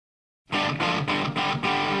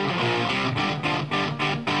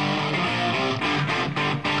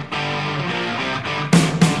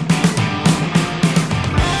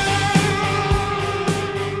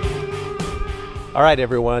All right,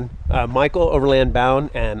 everyone. Michael, Overland Bound,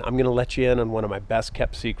 and I'm going to let you in on one of my best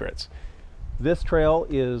kept secrets. This trail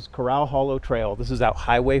is Corral Hollow Trail. This is out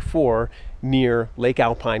Highway 4 near Lake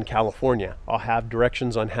Alpine, California. I'll have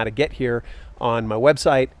directions on how to get here on my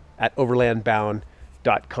website at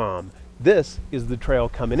overlandbound.com. This is the trail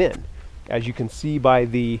coming in. As you can see by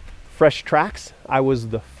the fresh tracks, I was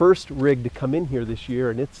the first rig to come in here this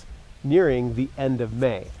year, and it's nearing the end of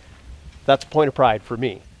May. That's a point of pride for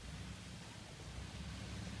me.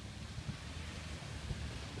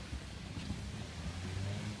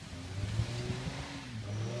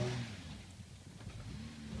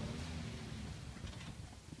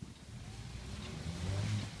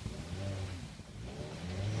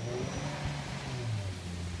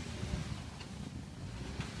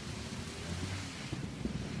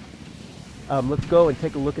 Let's go and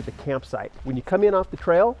take a look at the campsite. When you come in off the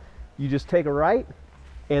trail, you just take a right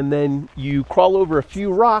and then you crawl over a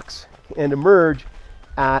few rocks and emerge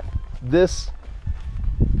at this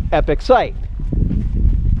epic site.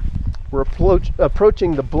 We're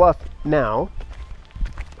approaching the bluff now,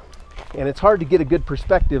 and it's hard to get a good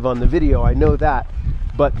perspective on the video, I know that,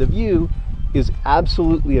 but the view is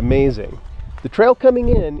absolutely amazing. The trail coming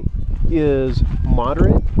in is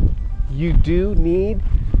moderate. You do need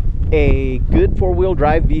a good four-wheel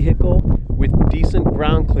drive vehicle with decent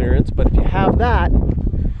ground clearance, but if you have that,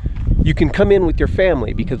 you can come in with your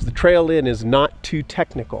family because the trail in is not too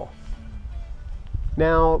technical.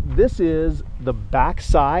 Now, this is the back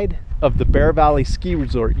side of the Bear Valley Ski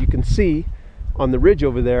Resort. You can see on the ridge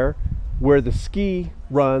over there where the ski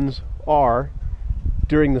runs are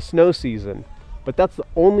during the snow season, but that's the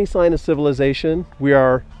only sign of civilization. We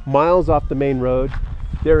are miles off the main road.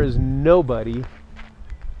 There is nobody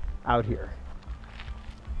out here.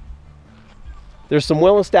 There's some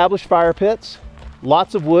well-established fire pits,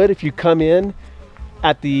 lots of wood if you come in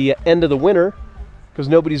at the end of the winter, because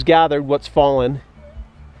nobody's gathered what's fallen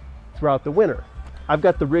throughout the winter. I've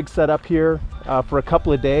got the rig set up here for a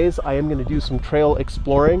couple of days. I am going to do some trail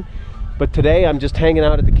exploring, but today I'm just hanging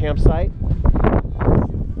out at the campsite.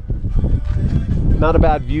 Not a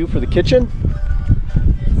bad view for the kitchen.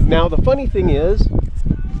 Now the funny thing is,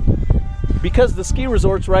 because the ski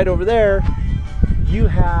resort's right over there, you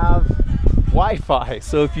have Wi-Fi.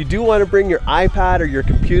 So if you do want to bring your iPad or your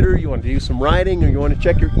computer, you want to do some writing, or you want to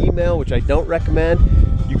check your email, which I don't recommend,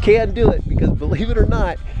 you can do it, because believe it or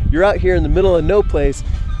not, you're out here in the middle of no place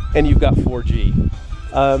and you've got 4G.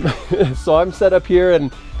 So I'm set up here,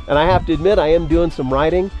 and I have to admit I am doing some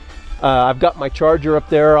writing. I've got my charger up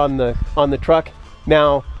there on the truck.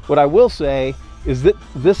 Now, what I will say is that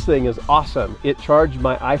this thing is awesome. It charged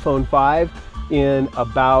my iPhone 5 in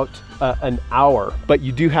about an hour, but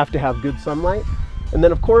you do have to have good sunlight. And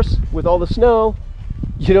then of course, with all the snow,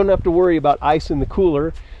 you don't have to worry about ice in the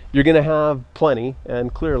cooler. You're gonna have plenty,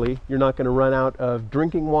 and clearly you're not gonna run out of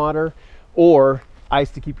drinking water or ice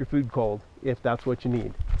to keep your food cold if that's what you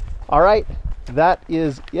need. All right, that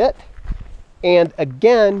is it. And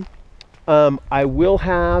again, I will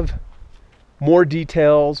have more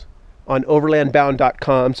details on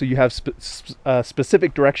overlandbound.com, so you have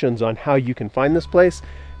specific directions on how you can find this place.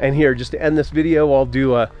 And here, just to end this video, I'll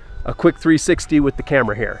do a quick 360 with the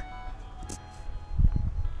camera here.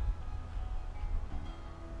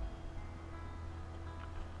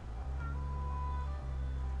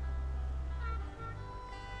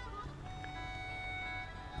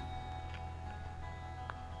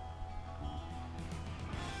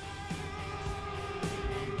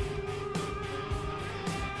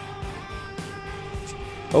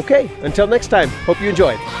 Okay, until next time, hope you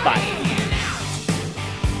enjoyed. Bye.